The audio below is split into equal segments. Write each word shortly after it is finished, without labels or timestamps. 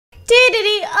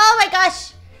Oh my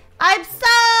gosh. I'm so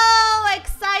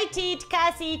excited,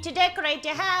 Cassie, to decorate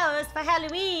your house for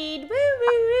Halloween. Woo,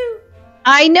 woo, woo.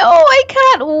 I know, I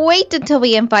can't wait until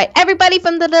we invite everybody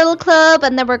from the little club,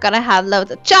 and then we're gonna have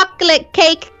loads of chocolate,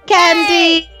 cake,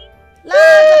 candy. Yay!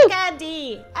 Lots of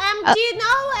candy. Do you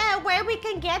know where we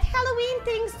can get Halloween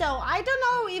things though? I don't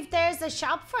know if there's a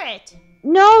shop for it.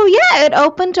 No, yeah, it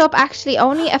opened up actually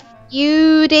only a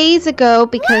few days ago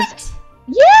because... What?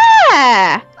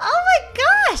 Yeah! Oh my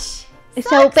gosh!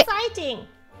 So exciting.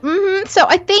 So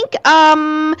I think,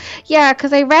 yeah,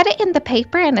 because I read it in the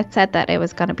paper and it said that it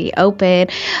was going to be open.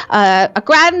 A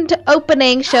grand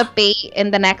opening should be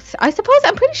in the next, I suppose,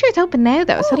 I'm pretty sure it's open now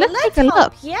though. So let's take a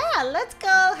look. Yeah, let's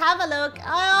go have a look.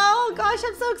 Oh gosh,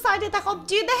 I'm so excited. I hope,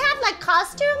 do they have like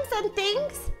costumes and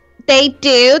things? They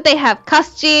do. They have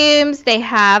costumes. They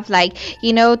have like,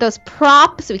 you know, those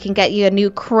props. We can get you a new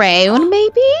crown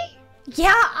maybe.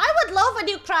 Yeah, I would love a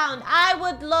new crown. I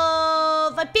would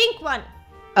love a pink one.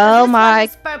 Oh my!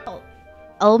 This one is purple.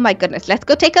 Oh my goodness! Let's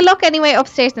go take a look anyway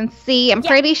upstairs and see. I'm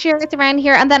pretty sure it's around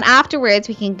here, and then afterwards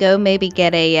we can go maybe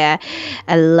get a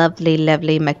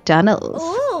lovely McDonald's.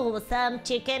 Ooh, some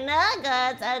chicken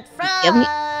nuggets and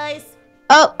fries.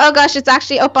 Oh gosh! It's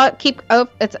actually up.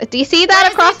 Do you see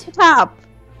that across the top?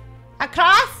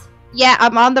 Across? Yeah,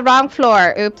 I'm on the wrong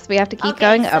floor. Oops, we have to keep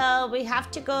going up. So we have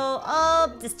to go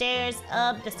up the stairs,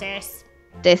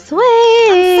 This way.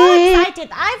 I'm so excited.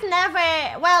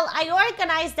 I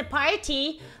organized a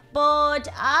party, but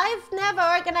I've never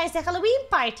organized a Halloween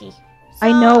party. So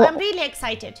I know. I'm really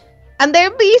excited. And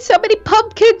there'll be so many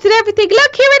pumpkins and everything.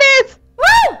 Look, here it is.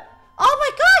 Woo! Oh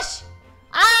my gosh!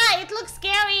 It looks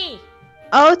scary.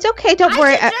 Oh, it's okay. Don't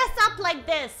worry. I should dress up like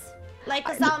this, like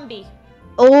a zombie.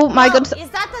 Oh my goodness. Is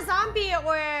that a zombie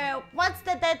or what's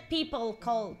the dead people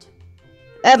called?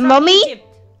 A mummy? Egypt.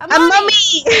 A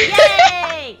mummy!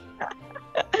 Yay!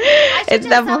 I should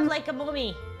dress up like a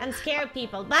mummy and scare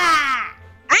people. Bah!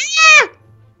 Ah!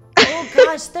 Oh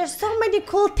gosh, there's so many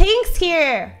cool things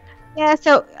here. Yeah,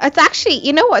 so it's actually,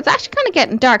 you know what, it's actually kind of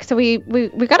getting dark, so we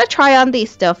got to try on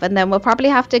these stuff, and then we'll probably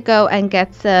have to go and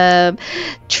get some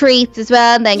treats as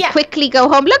well, and then quickly go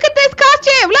home. Look at this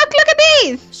costume! Look at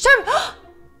these! Sure.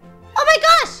 Oh my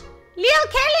gosh! Little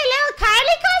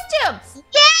Carly costumes!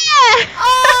 Yeah!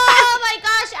 Oh my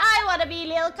gosh, I want to be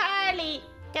Little Carly.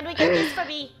 Can we get this for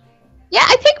me? Yeah,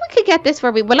 I think we could get this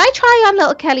for me. Will I try on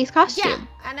Little Kelly's costume?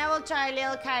 Yeah, and I will try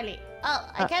Little Carly. Oh,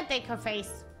 I can't take her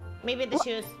face. Maybe the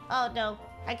shoes. Oh no,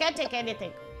 I can't take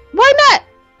anything. Why not?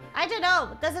 I don't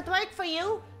know. Does it work for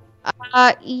you?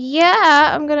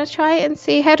 Yeah, I'm gonna try it and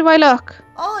see. How do I look?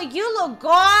 Oh, you look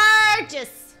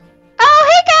gorgeous. Oh,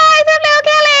 hey guys, I'm Little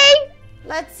Kelly.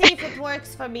 Let's see if it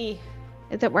works for me.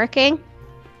 Is it working?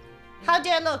 How do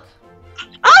I look?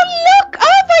 Oh, look!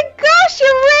 Oh my gosh,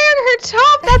 you're wearing her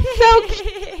top. That's so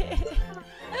cute.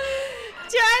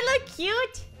 Do I look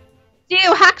cute? Do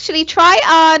you actually try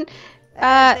on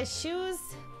the shoes?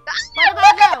 What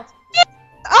about now?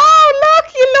 Oh,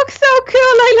 look! You look so cool.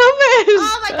 I love it.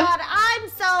 Oh my god, I'm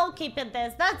so keeping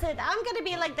this. That's it. I'm gonna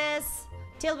be like this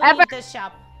till we leave this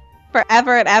shop.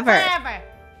 Forever and ever. Forever.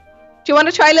 Do you want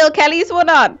to try Little Kelly's one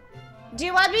on? Do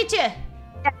you want me to?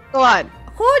 Yeah, go on.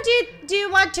 Who do you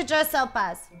want to dress up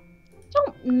as? I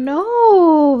don't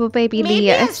know, baby Maybe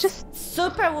Leah. It's just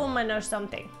Superwoman or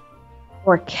something.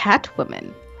 Or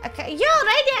Catwoman. Okay, you're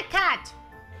already a cat.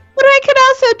 But I could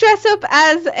also dress up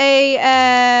as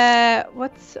a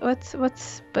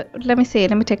but let me see.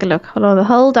 Let me take a look.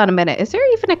 Hold on a minute. Is there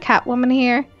even a Catwoman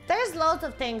here? There's loads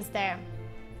of things there.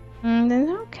 There's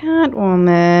no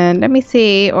Catwoman. Let me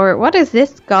see. Or what is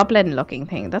this goblin looking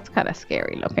thing? That's kind of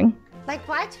scary looking. Like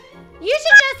what? You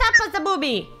should dress up as a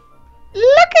booby.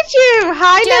 Look at you!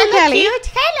 Hi, Little Kelly.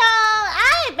 Cute? Hello!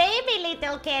 Hi, baby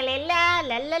Little Kelly. La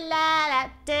la la la la.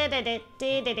 Da da da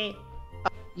da da da.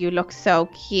 You look so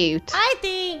cute. I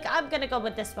think I'm gonna go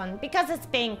with this one because it's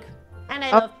pink, and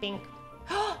I love pink.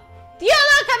 You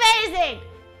look amazing!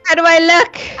 How do I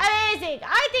look? Amazing!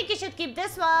 I think you should keep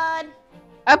this one.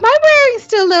 Am I wearing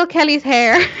still Little Kelly's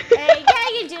hair? Yeah,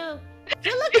 you do.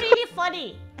 You look really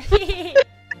funny.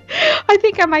 I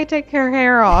think I might take her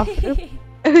hair off. Who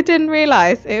didn't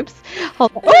realize? Oops.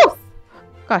 Hold on. Oh!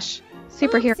 Gosh.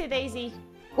 Superhero. Oopsie daisy.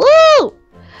 Woo!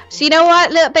 So you know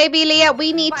what, little baby Leah?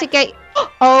 We need to get...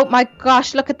 Oh my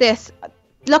gosh, look at this.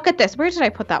 Look at this. Where did I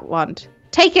put that wand?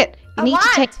 Take it. You need to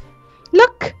take...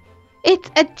 Look. It's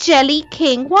a Jelly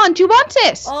King wand. Do you want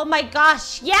it? Oh my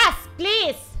gosh. Yes,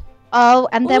 please. Oh,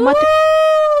 and then what...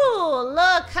 Ooh,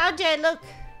 look. How do I look?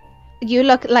 You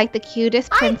look like the cutest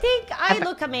princess. I think I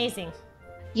look amazing.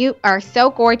 You are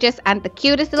so gorgeous and the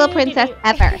cutest little princess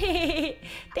ever.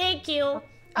 Thank you.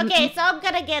 Okay, so I'm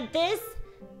gonna get this.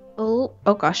 Oh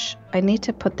gosh, I need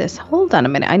to put this. Hold on a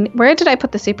minute. Where did I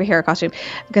put the superhero costume?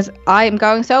 Because I am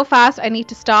going so fast, I need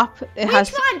to stop. Which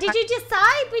one? Did you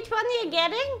decide which one you're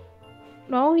getting?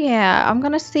 Oh yeah, I'm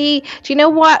gonna see. Do you know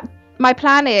what my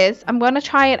plan is? I'm gonna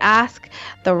try and ask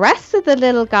the rest of the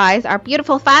little guys, our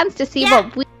beautiful fans, to see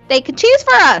what they can choose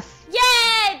for us.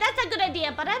 Yay! That's a good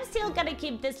idea, but I'm still gonna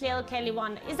keep this little Kelly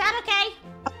one. Is that okay?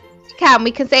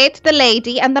 We can say it to the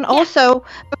lady, and then also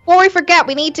before we forget,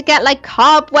 we need to get like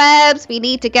cobwebs, we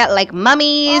need to get like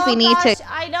mummies, we need to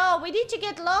I know, we need to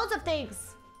get loads of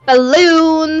things.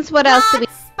 Balloons, what else do we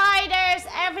spiders,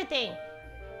 everything.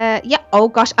 Yeah, oh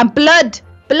gosh, and blood.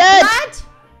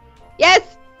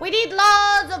 Yes, we need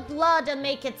loads of blood and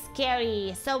make it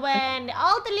scary, so when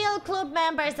all the little club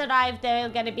members arrive, they're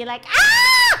gonna be like,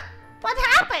 ah, what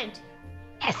happened?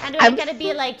 Yes, and we're gonna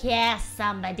be like, yes,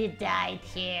 somebody died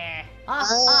here.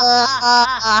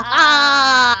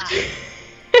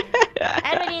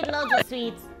 And we need loads of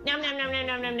sweets. Nom nom nom nom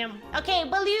nom nom nom. Okay,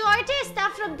 will you order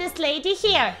stuff from this lady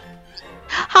here?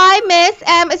 Hi, miss.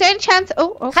 Is there any chance?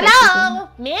 Oh, okay. Hello,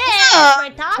 miss.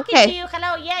 We're talking to you.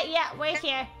 Hello. Yeah, we're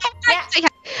here. Yeah.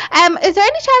 Is there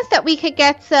any chance that we could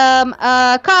get some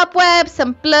cobwebs,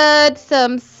 some blood,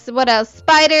 some what else?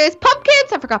 Spiders,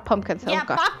 pumpkins. I forgot pumpkins. Yeah,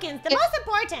 pumpkins. The most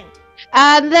important.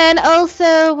 And then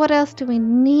also, what else do we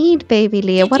need, baby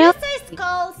Leah? Did you say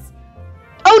skulls?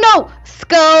 Oh no,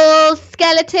 skulls,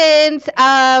 skeletons,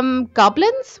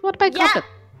 goblins. What about goblins?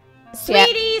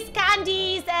 Sweeties,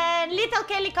 candies, and little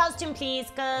Kelly costume, please,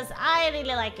 because I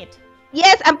really like it.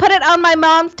 Yes, and put it on my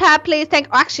mom's tab, please.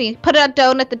 Actually, put it on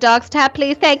Donut the dog's tab,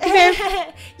 please. Thank you.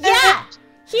 Yeah,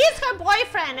 he's her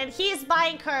boyfriend, and he's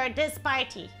buying her this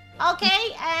party.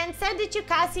 Okay, and send it to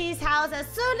Cassie's house as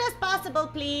soon as possible,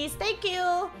 please. Thank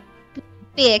you.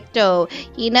 Perfecto.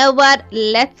 You know what?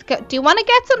 Let's go. Do you want to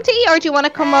get some tea, or do you want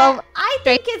to come over? I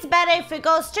think it's better if we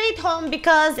go straight home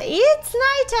because it's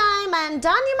nighttime and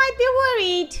Donnie might be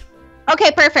worried.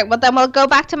 Okay, perfect. Well, then we'll go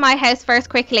back to my house first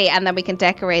quickly, and then we can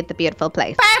decorate the beautiful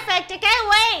place. Perfect. I can't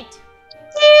wait.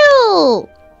 Ew.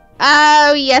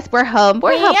 Oh, yes, we're home.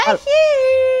 We are here.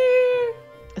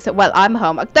 So, well, I'm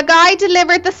home. The guy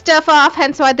delivered the stuff off,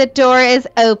 hence why the door is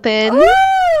open.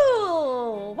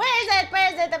 Ooh. Where is it?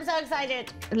 I'm so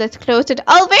excited. Let's close it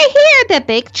over here, the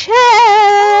big chair.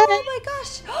 Oh my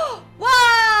gosh.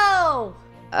 Wow.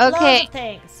 Okay. Lots of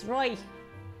things. Roy,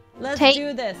 let's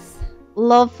do this.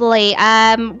 Lovely.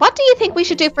 What do you think we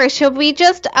should do first? Should we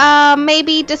just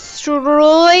maybe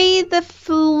destroy the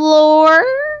floor?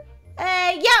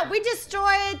 Yeah, we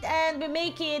destroy it and we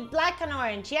make it black and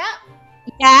orange, yeah?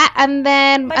 Yeah, and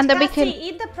then we can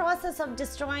in the process of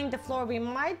destroying the floor, we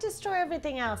might destroy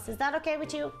everything else. Is that okay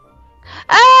with you?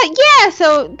 Yeah,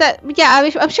 so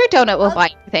I'm sure Donut will buy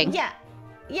anything. Yeah,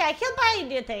 he'll buy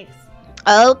new things.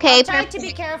 Okay, try to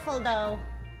be careful though.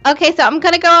 Okay, so I'm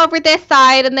gonna go over this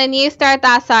side and then you start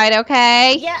that side,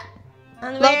 okay? Yeah,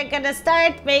 and we're gonna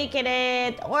start making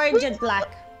it orange and black.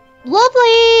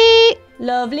 Lovely!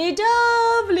 Lovely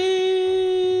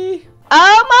dovely!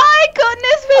 Oh my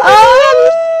goodness,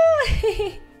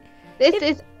 this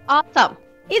is awesome.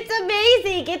 It's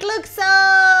amazing. It looks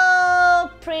so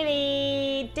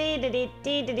pretty.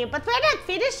 But we're not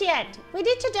finished yet. We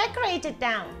need to decorate it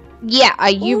now. Yeah,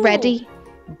 are you ready?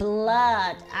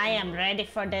 Blood. I am ready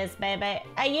for this, baby.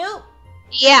 Are you?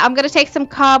 Yeah, I'm gonna take some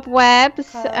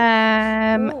cobwebs.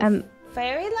 Fairy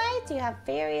lights? You have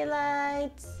fairy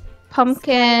lights.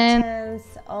 Pumpkin. Skeletons.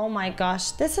 Oh my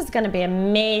gosh, this is gonna be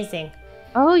amazing.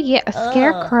 Oh yeah, a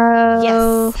scarecrow.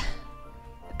 Yes.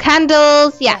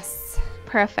 Candles. Yes.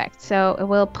 Perfect. So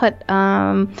we'll put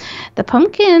the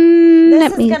pumpkin.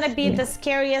 This is gonna be the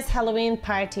scariest Halloween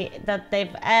party that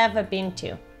they've ever been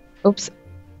to. Oops.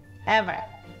 Ever.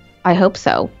 I hope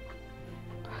so.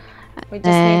 We just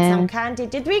need some candy.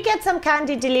 Did we get some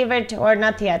candy delivered or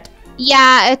not yet?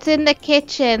 Yeah, it's in the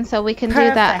kitchen, so we can do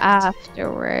that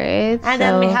afterwards. And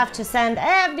then we have to send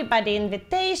everybody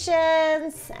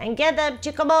invitations and get them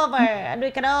to come over and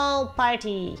we can all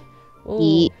party.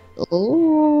 Ooh.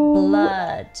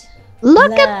 Blood.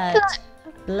 Look at that.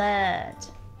 Blood.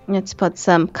 Let's put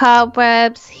some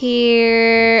cobwebs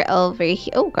here, over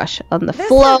here. Oh gosh, on the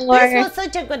floor. This was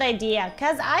such a good idea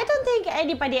because I don't think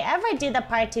anybody ever did a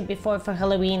party before for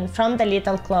Halloween from the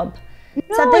little club.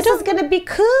 No, so this is gonna be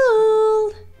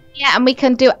cool. Yeah, and we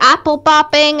can do apple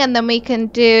popping, and then we can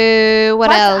do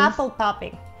what else? What's apple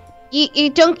popping? You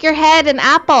dunk your head in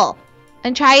apple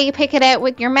and try to pick it out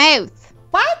with your mouth.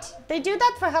 What? They do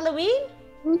that for Halloween?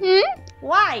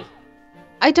 Why?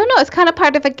 I don't know. It's kind of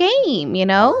part of a game, you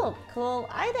know? Oh, cool.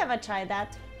 I never tried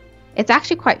that. It's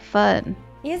actually quite fun.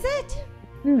 Is it?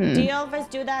 Do you always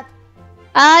do that?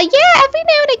 Yeah, every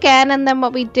now and again. And then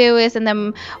what we do is, what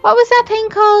was that thing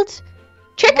called?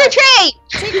 Trick or treat!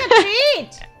 Trick or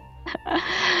treat!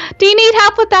 Do you need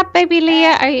help with that, baby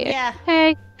Leah? Are you? Yeah.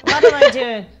 Hey. What am I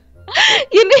doing?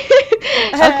 You need...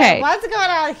 Okay. What's going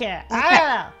on here?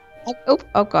 I don't know.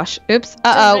 Oh gosh. Oops.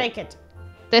 Just break it.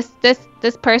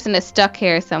 This person is stuck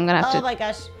here, so I'm gonna have to... Oh my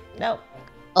gosh. No.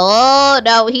 Oh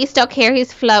no, he's stuck here.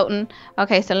 He's floating.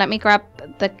 Okay, so let me grab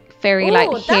the fairy light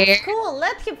here. That's cool.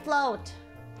 Let him float.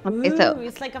 Okay, so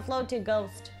it's like a floating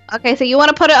ghost. Okay, so you want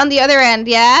to put it on the other end,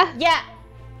 yeah? Yeah.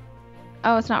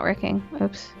 Oh, it's not working.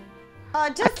 Oops. Oh,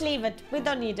 just leave it. We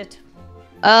don't need it.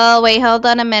 Oh, wait, hold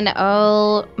on a minute.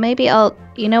 Oh, maybe I'll...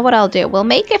 You know what I'll do? We'll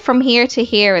make it from here to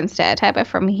here instead. How about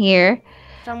from here?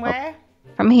 From where?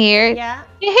 From here. Yeah.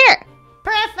 To here.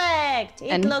 Perfect.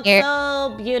 It looks here.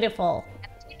 so beautiful.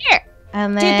 Here.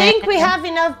 And then... Do you think we have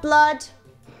enough blood?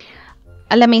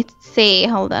 Let me see.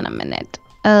 Hold on a minute.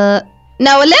 No,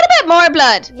 a little bit more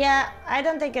blood. Yeah, I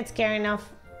don't think it's scary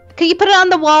enough. Can you put it on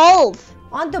the walls?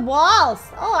 On the walls?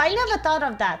 Oh, I never thought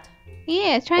of that.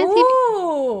 Yeah, try and see.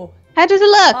 Ooh. How does it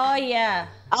look? Oh, yeah.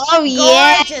 Oh,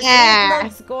 Gorgeous. yeah. It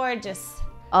looks gorgeous.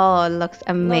 Oh, it looks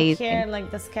amazing. Look here, like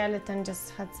the skeleton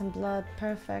just had some blood.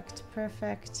 Perfect,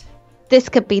 perfect. This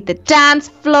could be the dance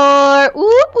floor.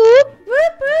 Whoop, whoop.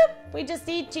 Whoop, whoop. We just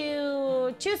need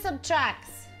to choose some tracks.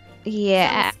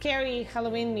 Yeah. Some scary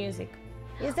Halloween music.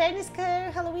 Is there any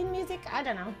scary Halloween music? I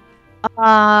don't know.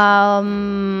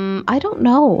 I don't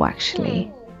know,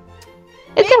 actually.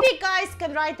 Maybe guys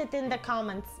can write it in the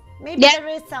comments. Maybe there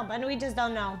is some and we just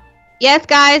don't know. Yes,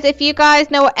 guys, if you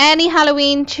guys know any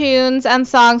Halloween tunes and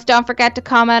songs, don't forget to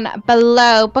comment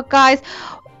below. But guys,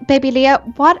 baby Leah,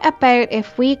 what about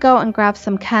if we go and grab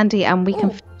some candy and we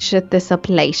can finish this up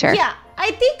later? Yeah,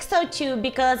 I think so too,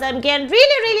 because I'm getting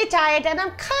really, really tired and I'm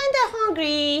kind of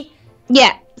hungry.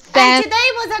 Yeah. And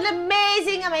today was an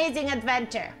amazing, amazing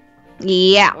adventure.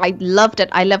 Yeah, I loved it.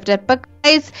 I loved it. But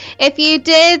guys, if you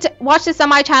did watch this on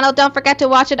my channel, don't forget to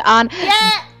watch it on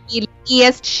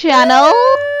Leah's channel.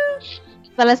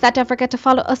 As well as that, don't forget to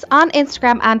follow us on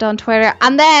Instagram and on Twitter.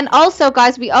 And then also,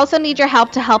 guys, we also need your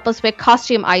help to help us with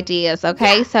costume ideas,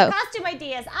 okay? Yeah, so costume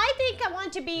ideas. I think I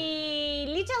want to be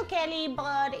Little Kelly,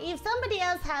 but if somebody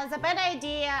else has a better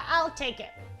idea, I'll take it.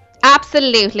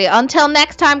 Absolutely. Until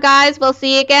next time, guys, we'll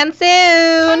see you again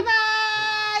soon. Bye-bye.